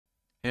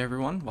Hey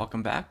everyone,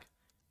 welcome back.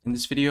 In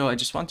this video, I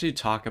just want to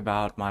talk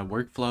about my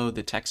workflow,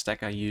 the tech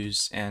stack I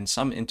use, and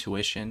some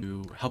intuition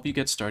to help you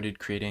get started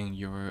creating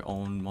your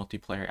own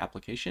multiplayer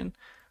application,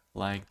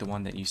 like the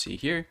one that you see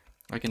here.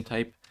 I can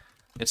type.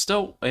 It's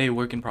still a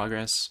work in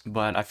progress,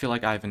 but I feel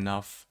like I have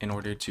enough in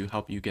order to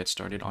help you get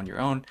started on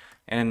your own.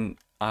 And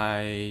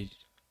I'm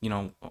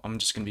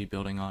just going to be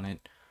building on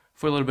it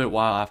for a little bit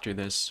while after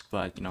this,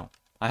 but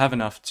I have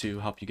enough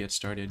to help you get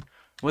started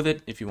with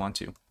it if you want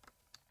to.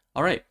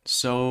 All right,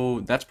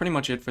 so that's pretty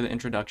much it for the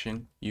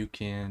introduction. You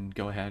can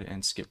go ahead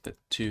and skip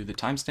to the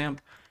timestamp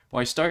while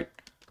I start,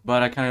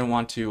 but I kind of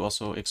want to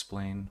also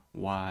explain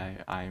why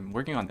I'm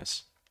working on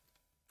this.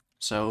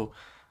 So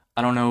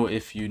I don't know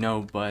if you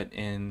know, but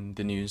in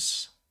the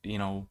news, at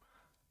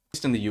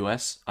least in the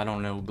US, I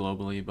don't know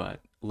globally,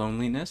 but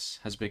loneliness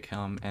has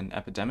become an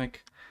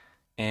epidemic,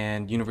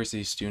 and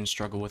university students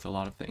struggle with a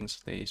lot of things.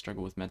 They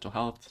struggle with mental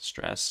health,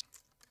 stress,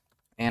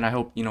 and I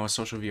hope, a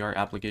social VR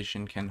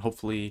application can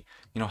hopefully,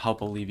 help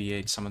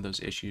alleviate some of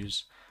those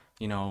issues,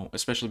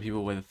 especially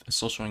people with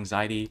social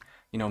anxiety.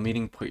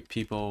 Meeting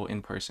people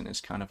in person is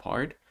kind of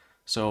hard.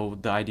 So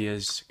the idea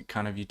is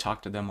kind of you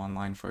talk to them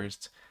online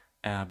first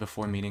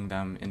before meeting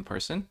them in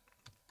person.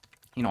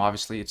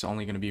 Obviously it's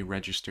only going to be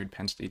registered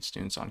Penn State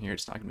students on here.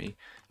 It's not going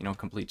to be,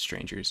 complete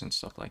strangers and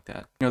stuff like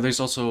that. There's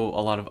also a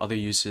lot of other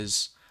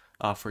uses,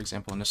 for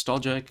example,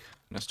 nostalgic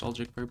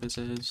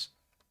purposes.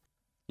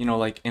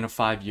 Like in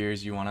 5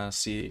 years, you want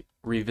to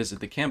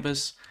revisit the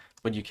campus,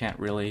 but you can't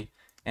really.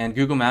 And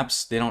Google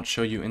Maps, they don't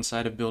show you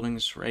inside of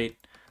buildings, right?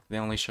 They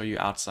only show you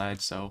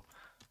outside. So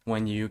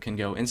when you can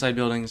go inside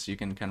buildings, you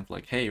can kind of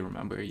like, hey,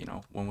 remember,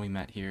 when we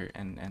met here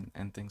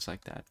and things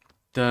like that.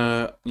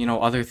 The,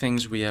 other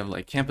things we have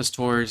like campus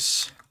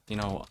tours.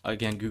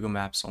 Again, Google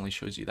Maps only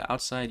shows you the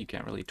outside. You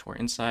can't really tour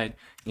inside.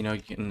 You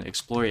can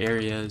explore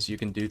areas. You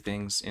can do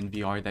things in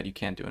VR that you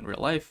can't do in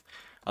real life.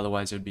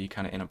 Otherwise, it would be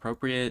kind of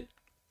inappropriate.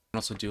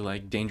 Also do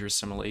like dangerous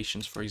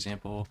simulations, for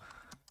example,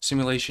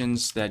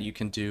 simulations that you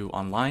can do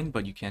online,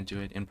 but you can't do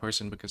it in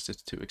person because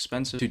it's too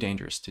expensive, too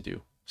dangerous to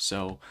do.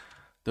 So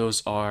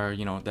those are,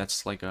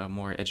 that's like a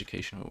more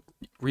educational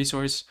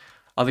resource.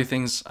 Other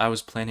things I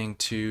was planning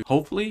to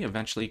hopefully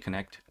eventually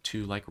connect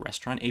to like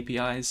restaurant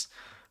APIs.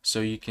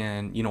 So you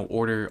can,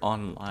 order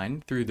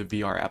online through the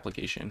VR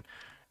application.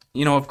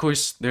 Of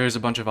course, there's a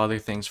bunch of other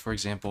things. For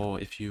example,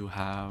 if you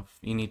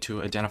need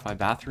to identify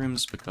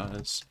bathrooms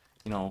because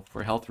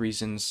for health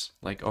reasons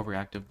like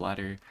overactive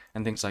bladder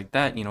and things like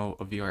that,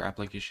 a VR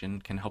application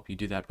can help you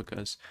do that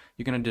because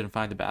you can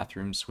identify the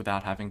bathrooms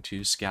without having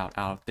to scout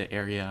out the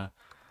area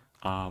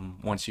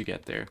once you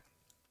get there.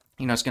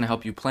 It's going to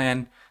help you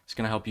plan, it's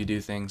going to help you do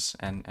things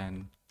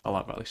and a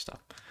lot of other stuff.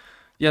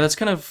 Yeah, that's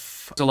kind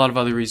of a lot of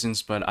other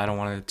reasons, but I don't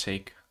want to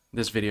take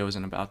this video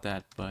isn't about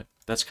that, but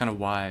that's kind of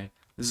why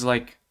this is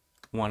like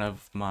one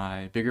of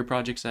my bigger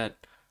projects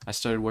that I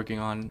started working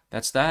on.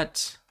 That's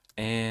that.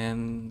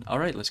 And all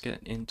right, let's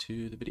get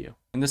into the video.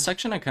 In this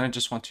section, I kind of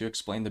just want to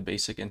explain the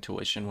basic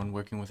intuition when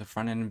working with a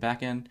front end and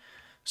back end.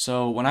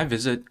 So when I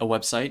visit a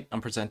website,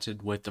 I'm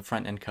presented with the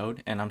front end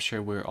code, and I'm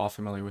sure we're all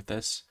familiar with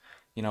this.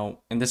 In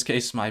this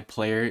case, my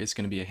player is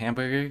going to be a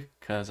hamburger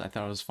because I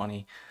thought it was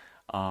funny.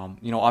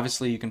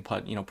 Obviously you can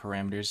put,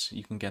 parameters,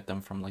 you can get them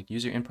from like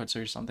user inputs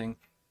or something.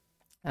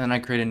 And then I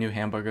create a new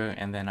hamburger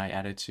and then I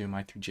add it to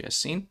my Three.js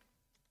scene.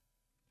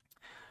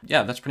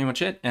 Yeah, that's pretty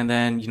much it. And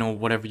then,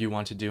 whatever you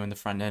want to do in the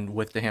front end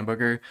with the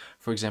hamburger,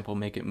 for example,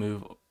 make it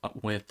move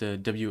with the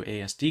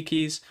WASD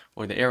keys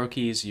or the arrow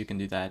keys, you can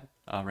do that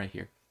right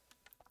here.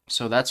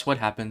 So that's what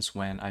happens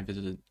when I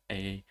visited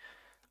a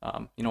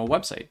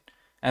website.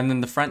 And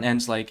then the front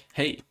end's like,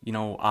 hey,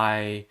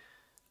 I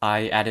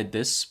added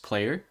this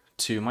player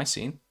to my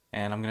scene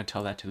and I'm going to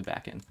tell that to the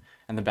backend.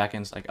 And the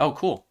backend's like, oh,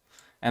 cool.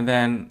 And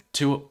then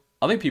two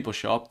other people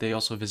show up, they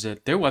also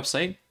visit their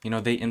website,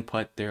 they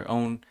input their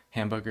own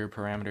hamburger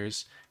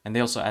parameters and they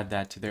also add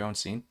that to their own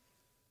scene.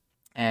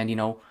 And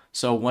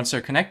so once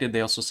they're connected,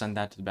 they also send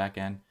that to the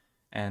backend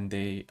and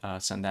they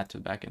send that to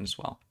the backend as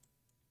well.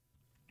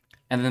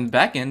 And then the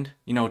backend,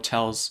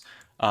 tells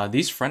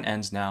these front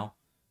ends now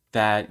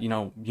that,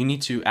 you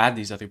need to add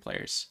these other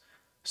players.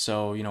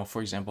 So,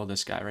 for example,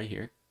 this guy right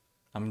here,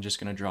 I'm just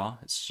going to draw.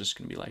 It's just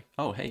going to be like,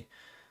 oh, hey,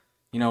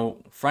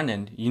 front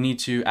end, you need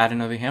to add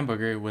another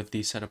hamburger with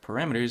the set of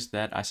parameters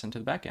that I sent to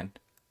the backend.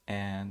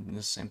 And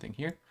this is the same thing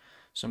here.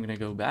 So I'm going to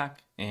go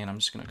back and I'm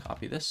just going to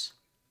copy this.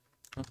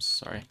 Oops,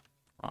 sorry.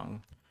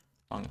 Wrong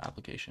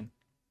application.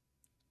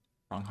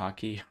 Wrong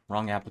hotkey,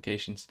 wrong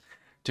applications.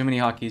 Too many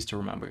hotkeys to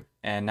remember.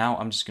 And now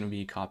I'm just going to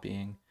be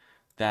copying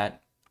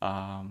that,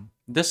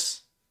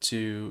 this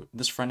to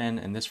this front end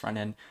and this front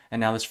end. And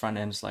now this front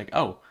end is like,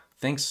 oh,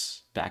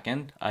 thanks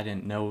backend. I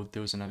didn't know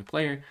there was another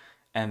player.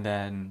 And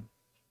then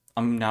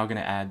I'm now going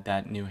to add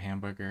that new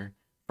hamburger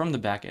from the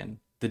backend,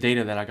 the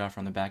data that I got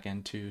from the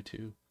backend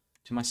to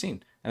my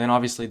scene. And then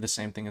obviously the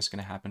same thing is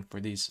going to happen for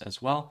these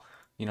as well.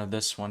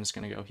 This one is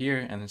going to go here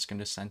and it's going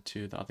to send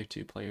to the other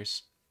two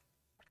players.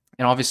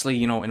 And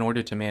obviously, in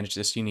order to manage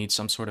this, you need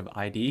some sort of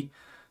ID.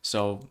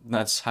 So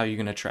that's how you're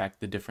going to track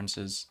the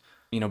differences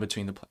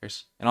between the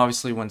players. And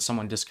obviously when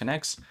someone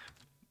disconnects,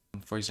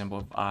 for example,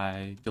 if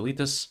I delete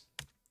this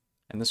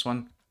and this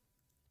one,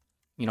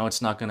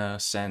 it's not gonna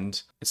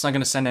send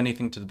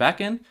anything to the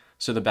backend,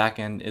 so the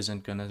backend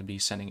isn't gonna be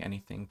sending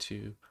anything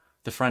to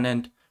the front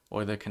end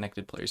or the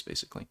connected players,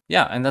 basically.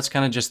 Yeah, and that's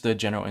kind of just the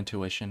general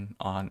intuition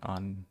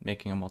on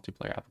making a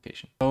multiplayer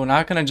application. So now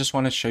I kind of just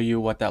want to show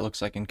you what that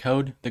looks like in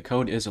code. The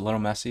code is a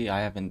little messy. I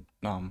haven't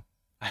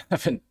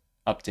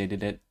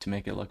updated it to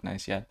make it look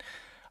nice yet.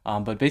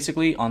 But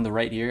basically on the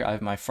right here, I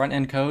have my front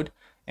end code,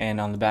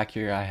 and on the back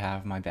here, I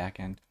have my back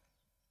end.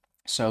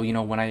 So,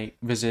 when I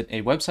visit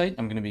a website,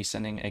 I'm going to be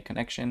sending a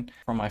connection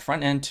from my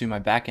front end to my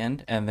back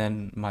end, and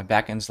then my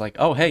back end's like,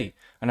 oh, hey,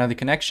 another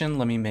connection.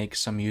 Let me make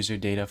some user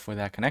data for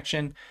that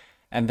connection.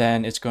 And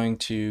then it's going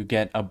to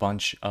get a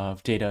bunch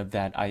of data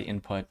that I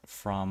input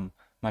from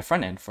my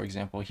front end. For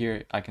example,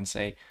 here I can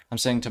say I'm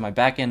sending to my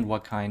back end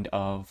what kind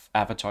of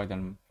avatar that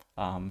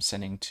I'm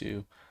sending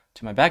to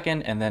my back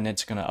end, and then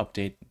it's going to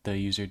update the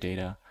user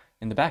data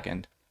in the back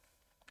end.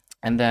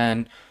 And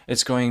then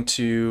it's going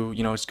to,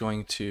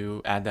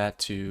 add that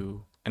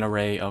to an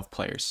array of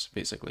players,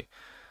 basically.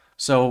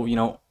 So,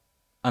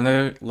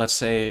 let's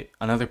say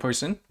another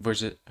person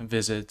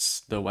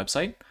visits the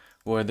website,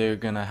 or they're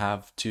gonna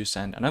have to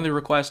send another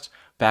request.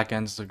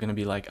 Backends are gonna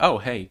be like, oh,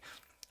 hey,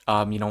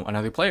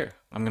 another player.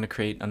 I'm gonna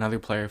create another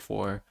player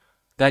for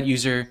that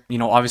user.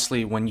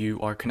 Obviously when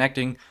you are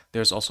connecting,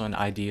 there's also an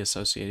ID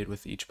associated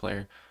with each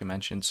player you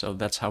mentioned. So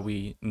that's how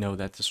we know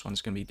that this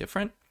one's gonna be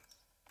different.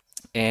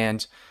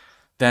 And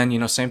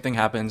then, same thing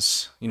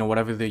happens,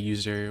 whatever the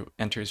user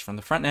enters from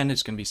the front end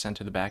is going to be sent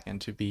to the back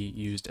end to be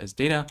used as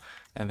data.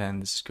 And then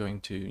this is going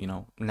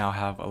to, now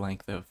have a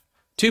length of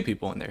 2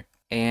 people in there.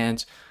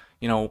 And,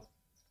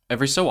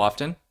 every so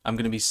often, I'm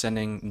going to be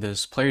sending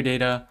this player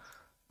data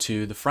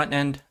to the front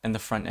end, and the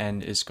front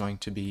end is going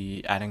to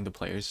be adding the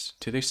players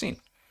to their scene.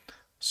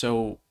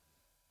 So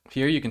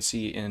here you can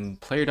see in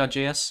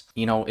player.js,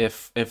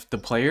 if the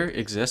player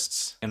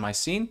exists in my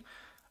scene,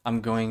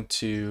 I'm going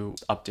to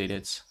update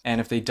it. And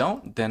if they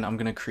don't, then I'm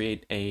going to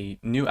create a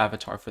new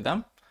avatar for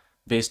them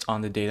based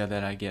on the data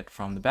that I get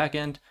from the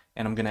backend,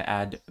 and I'm going to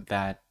add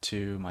that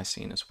to my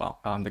scene as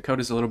well. The code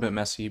is a little bit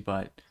messy,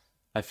 but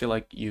I feel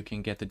like you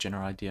can get the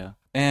general idea.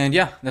 And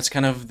yeah, that's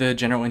kind of the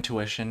general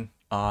intuition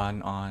on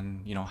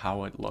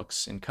how it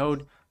looks in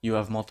code. You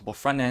have multiple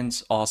front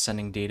ends all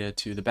sending data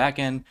to the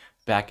backend.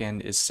 Backend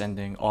is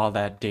sending all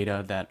that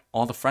data that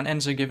all the front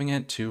ends are giving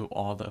it to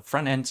all the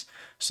front ends,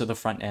 so the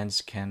front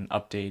ends can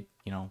update,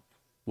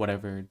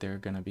 whatever they're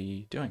going to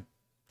be doing.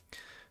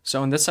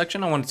 So in this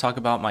section, I want to talk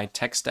about my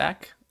tech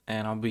stack,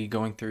 and I'll be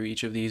going through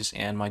each of these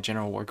and my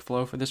general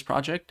workflow for this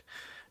project.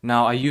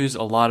 Now, I use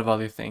a lot of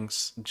other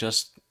things,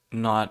 just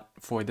not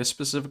for this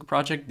specific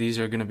project. These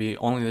are going to be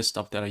only the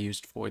stuff that I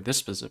used for this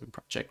specific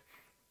project.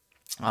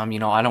 I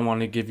don't want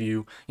to give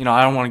you,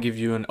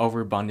 an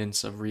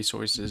overabundance of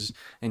resources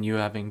and you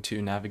having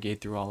to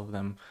navigate through all of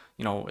them,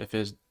 if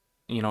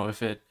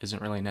it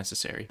isn't really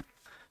necessary.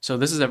 So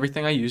this is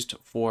everything I used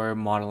for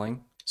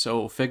modeling.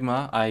 So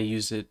Figma, I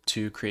use it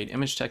to create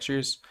image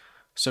textures.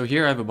 So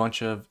here I have a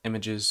bunch of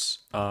images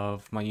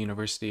of my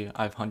university.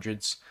 I have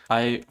hundreds.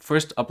 I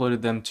first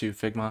uploaded them to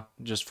Figma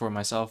just for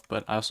myself,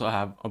 but I also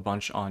have a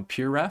bunch on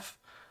PureRef.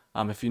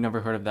 If you've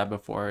never heard of that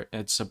before,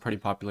 it's a pretty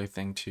popular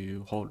thing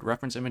to hold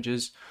reference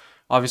images.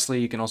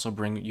 Obviously, you can also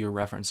bring your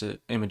reference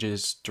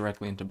images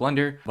directly into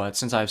Blender, but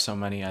since I have so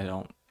many, I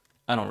don't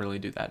really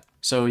do that.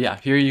 So yeah,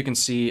 here you can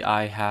see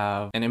I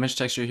have an image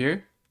texture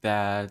here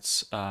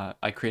that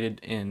I created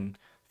in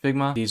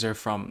Figma. These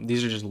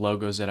are just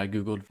logos that I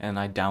Googled, and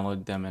I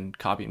download them and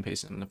copy and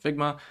paste them into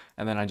Figma,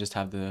 and then I just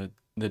have the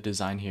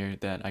design here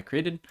that I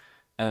created,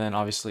 and then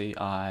obviously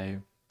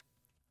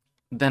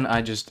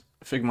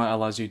Figma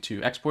allows you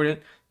to export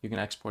it. You can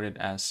export it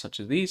as such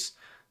as these,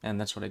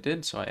 and that's what I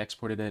did. So I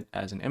exported it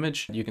as an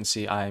image. You can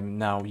see I'm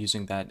now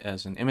using that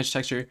as an image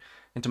texture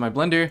into my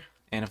Blender,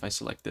 and if I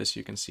select this,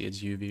 you can see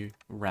it's UV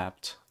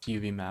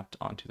mapped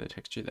onto the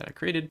texture that I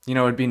created.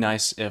 It'd be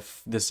nice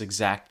if this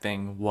exact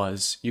thing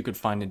you could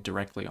find it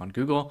directly on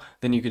Google,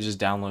 then you could just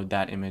download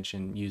that image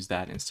and use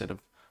that instead of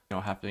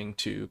having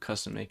to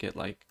custom make it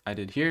like I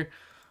did here.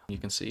 You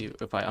can see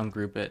if I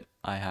ungroup it,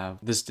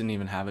 this didn't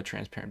even have a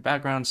transparent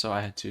background, so I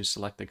had to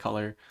select the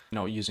color,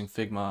 using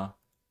Figma.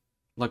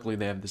 Luckily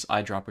they have this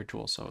eyedropper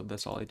tool, so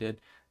that's all I did.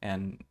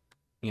 And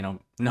no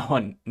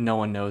one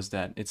knows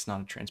that it's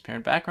not a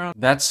transparent background.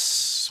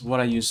 That's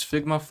what I used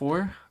Figma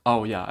for.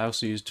 Oh yeah, I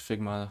also used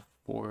Figma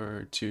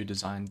to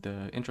design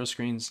the intro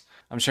screens.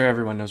 I'm sure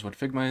everyone knows what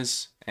Figma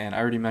is, and I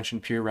already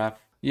mentioned PureRef.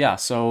 Yeah,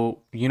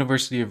 so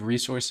University of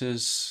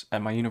Resources,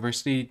 at my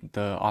university,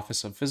 the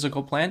Office of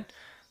Physical Plant,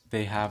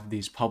 they have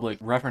these public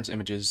reference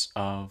images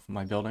of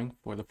my building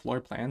for the floor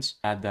plans.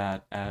 Add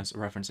that as a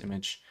reference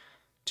image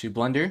to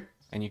Blender,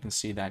 and you can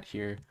see that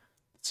here.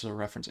 It's a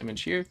reference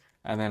image here,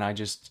 and then I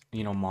just,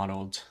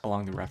 modeled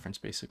along the reference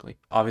basically.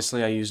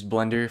 Obviously, I used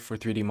Blender for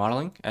 3D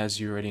modeling, as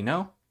you already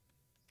know.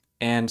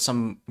 And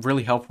some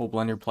really helpful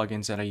Blender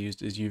plugins that I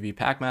used is UV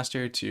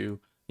Packmaster to,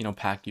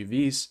 pack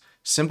UVs.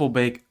 Simple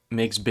Bake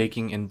makes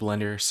baking in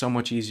Blender so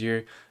much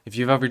easier. If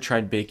you've ever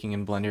tried baking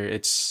in Blender,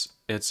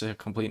 it's a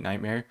complete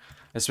nightmare,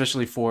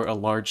 especially for a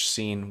large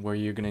scene where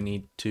you're gonna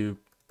need to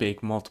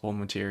bake multiple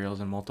materials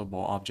and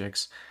multiple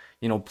objects.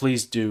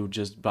 Please do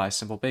just buy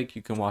Simple Bake.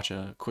 You can watch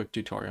a quick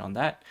tutorial on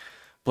that.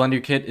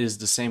 Blender Kit is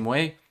the same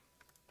way.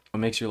 It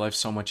makes your life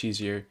so much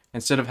easier.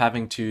 Instead of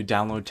having to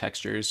download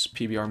textures,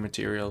 PBR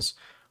materials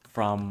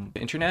from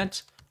the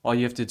internet, all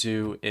you have to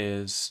do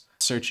is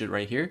search it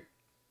right here.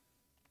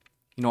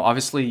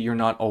 Obviously you're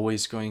not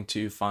always going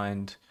to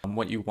find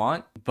what you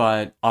want,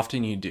 but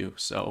often you do.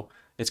 So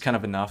it's kind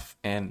of enough.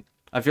 And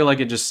I feel like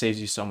it just saves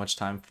you so much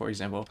time. For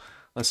example,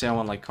 let's say I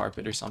want like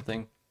carpet or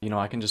something.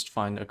 I can just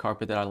find a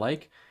carpet that I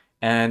like.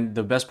 And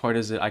the best part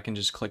is that I can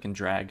just click and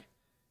drag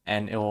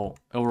and it'll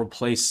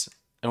replace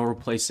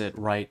it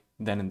right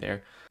then and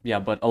there. Yeah,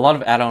 but a lot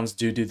of add-ons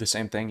do the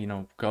same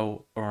thing.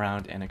 Go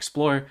around and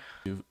explore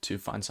to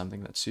find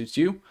something that suits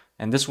you.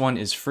 And this one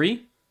is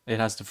free. It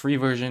has the free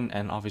version,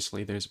 and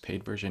obviously there's a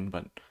paid version,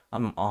 but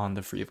I'm on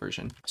the free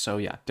version. So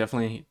yeah,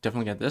 definitely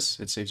get this.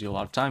 It saves you a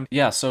lot of time.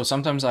 Yeah, so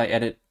sometimes I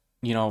edit,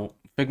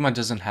 Figma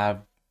doesn't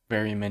have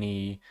very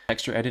many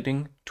texture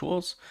editing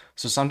tools.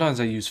 So sometimes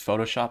I use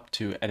Photoshop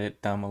to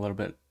edit them a little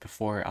bit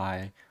before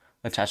I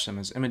attach them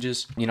as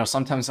images.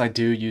 Sometimes I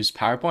do use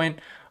PowerPoint.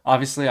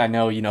 Obviously, I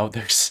know,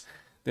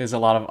 there's a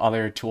lot of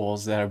other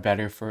tools that are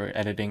better for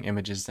editing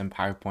images than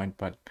PowerPoint,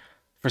 but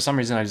for some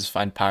reason I just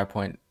find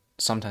PowerPoint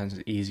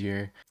sometimes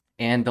easier.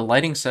 And the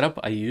lighting setup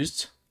I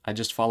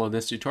just followed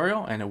this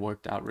tutorial and it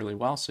worked out really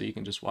well, so you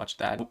can just watch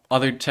that.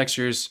 Other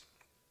textures,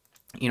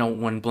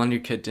 when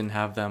Blender Kit didn't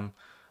have them,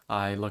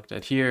 I looked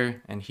at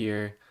here and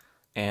here,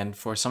 and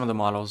for some of the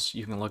models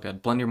you can look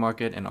at Blender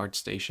Market and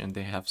ArtStation.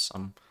 They have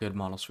some good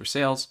models for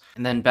sales.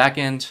 And then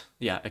backend,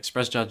 yeah,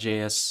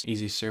 Express.js,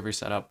 easy server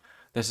setup.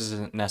 This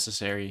isn't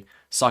necessary.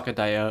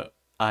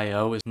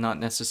 Socket.io is not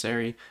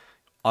necessary.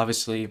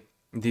 Obviously,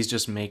 these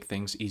just make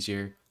things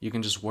easier. You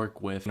can just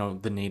work with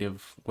the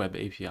native web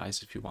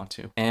APIs if you want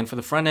to. And for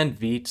the front end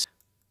Vite,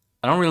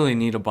 I don't really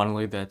need a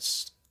bundler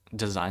that's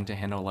designed to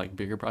handle like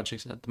bigger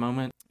projects at the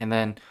moment. And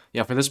then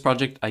yeah, for this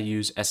project I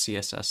use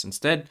SCSS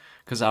instead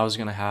because I was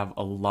gonna have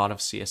a lot of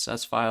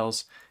CSS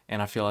files,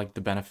 and I feel like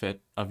the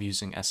benefit of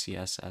using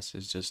SCSS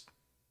is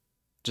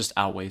just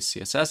outweighs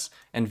CSS,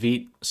 and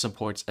Vite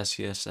supports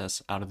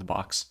SCSS out of the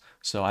box,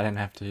 so I didn't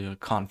have to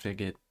config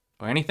it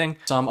or anything.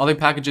 Some other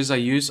packages I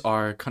use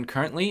are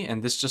concurrently,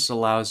 and this just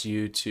allows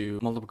you to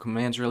multiple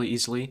commands really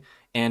easily.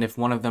 And if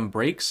one of them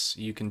breaks,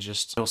 you can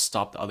just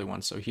stop the other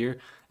one. So here,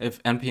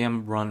 if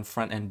npm run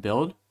front end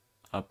build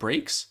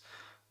breaks,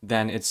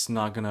 then it's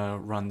not gonna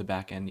run the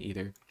back end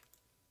either.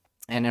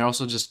 And it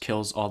also just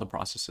kills all the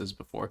processes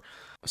before.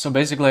 So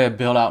basically I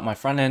build out my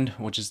front end,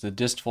 which is the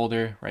dist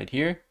folder right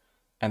here.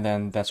 And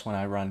then that's when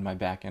I run my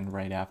back end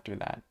right after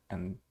that.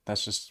 And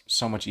that's just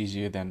so much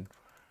easier than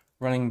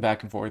running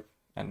back and forth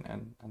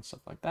and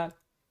stuff like that.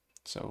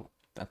 So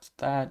that's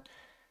that.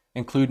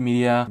 Include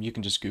media, you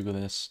can just Google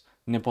this.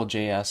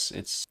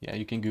 Nipple.js,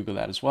 you can Google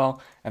that as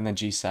well. And then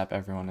GSAP,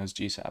 everyone knows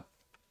GSAP.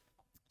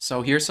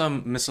 So here's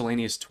some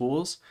miscellaneous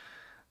tools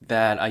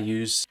that I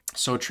use.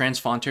 So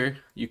Transfonter,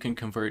 you can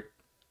convert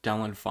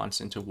downloaded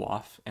fonts into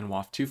WAF and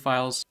WAF2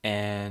 files,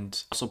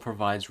 and also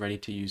provides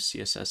ready-to-use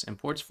CSS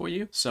imports for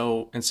you.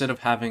 So instead of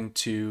having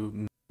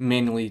to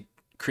manually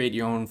create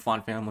your own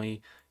font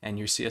family and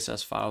your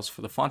CSS files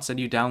for the fonts that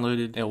you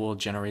downloaded, it will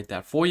generate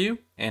that for you,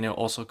 and it'll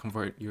also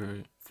convert your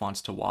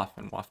fonts to WAF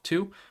and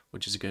WAF2,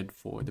 which is good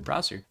for the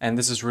browser. And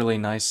this is really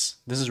nice.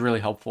 This is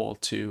really helpful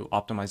to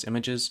optimize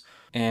images,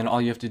 and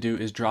all you have to do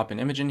is drop an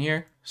image in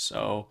here.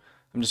 So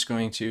I'm just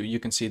going to,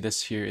 you can see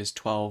this here is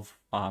 12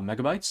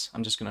 megabytes.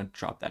 I'm just going to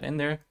drop that in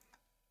there,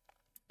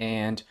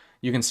 and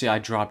you can see I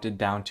dropped it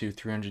down to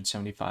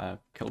 375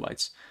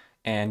 kilobytes.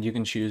 And you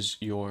can choose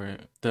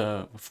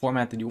the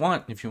format that you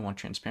want. If you want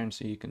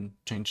transparency, you can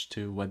change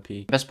to WebP.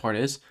 The best part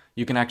is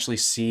you can actually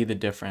see the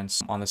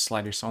difference on the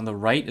slider. So on the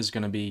right is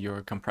going to be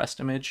your compressed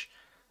image,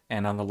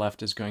 and on the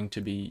left is going to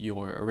be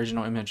your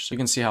original image. So you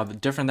can see how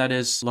different that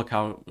is. Look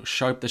how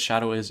sharp the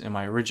shadow is in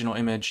my original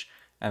image,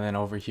 and then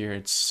over here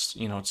it's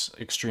it's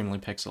extremely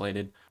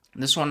pixelated.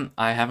 This one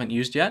I haven't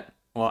used yet.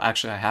 Well,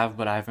 actually I have,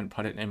 but I haven't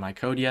put it in my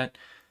code yet.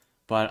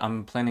 But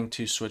I'm planning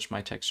to switch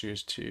my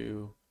textures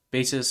to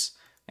basis.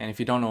 And if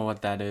you don't know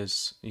what that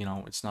is,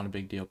 it's not a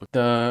big deal. But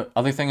the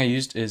other thing I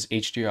used is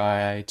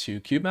HDRI to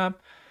cube map.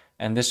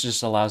 And this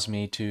just allows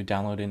me to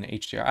download an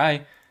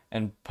HDRI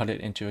and put it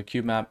into a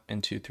cube map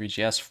into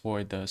Three.js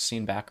for the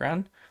scene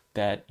background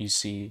that you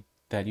see,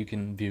 that you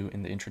can view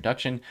in the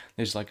introduction.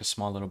 There's like a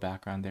small little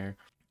background there,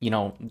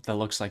 that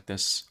looks like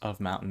this of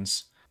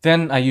mountains.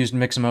 Then I used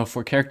Mixamo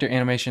for character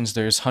animations.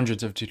 There's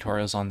hundreds of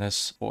tutorials on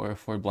this for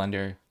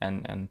Blender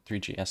and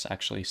Three.js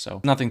actually,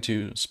 so nothing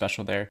too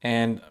special there.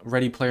 And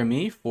Ready Player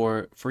Me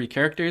for free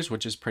characters,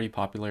 which is pretty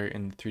popular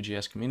in the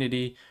Three.js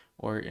community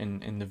or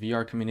in the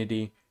VR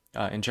community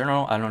in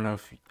general. I don't know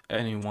if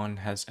anyone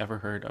has ever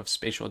heard of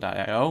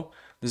Spatial.io.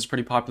 This is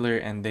pretty popular,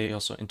 and they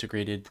also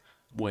integrated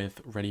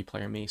with Ready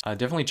Player Me.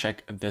 Definitely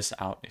check this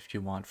out if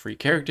you want free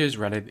characters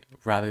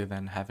rather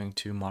than having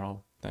to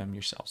model them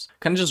yourselves.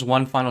 Kind of just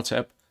one final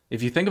tip.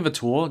 If you think of a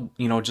tool,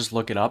 just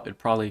look it up. It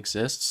probably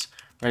exists,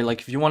 right?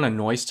 Like if you want a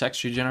noise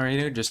texture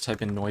generator, just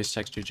type in noise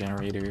texture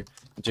generator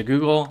into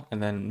Google,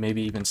 and then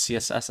maybe even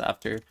CSS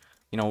after,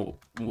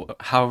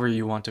 however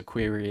you want to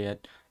query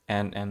it,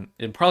 and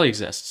it probably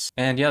exists.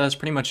 And yeah, that's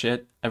pretty much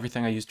it.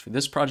 Everything I used for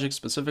this project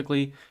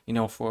specifically.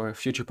 For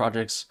future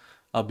projects,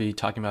 I'll be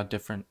talking about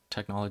different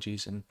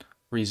technologies and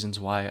reasons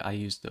why I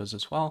use those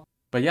as well.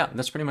 But yeah,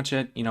 that's pretty much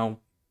it.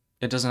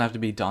 It doesn't have to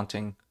be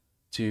daunting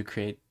to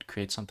create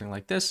something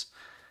like this.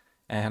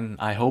 And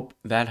I hope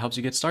that helps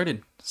you get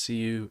started. See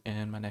you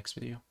in my next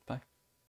video. Bye.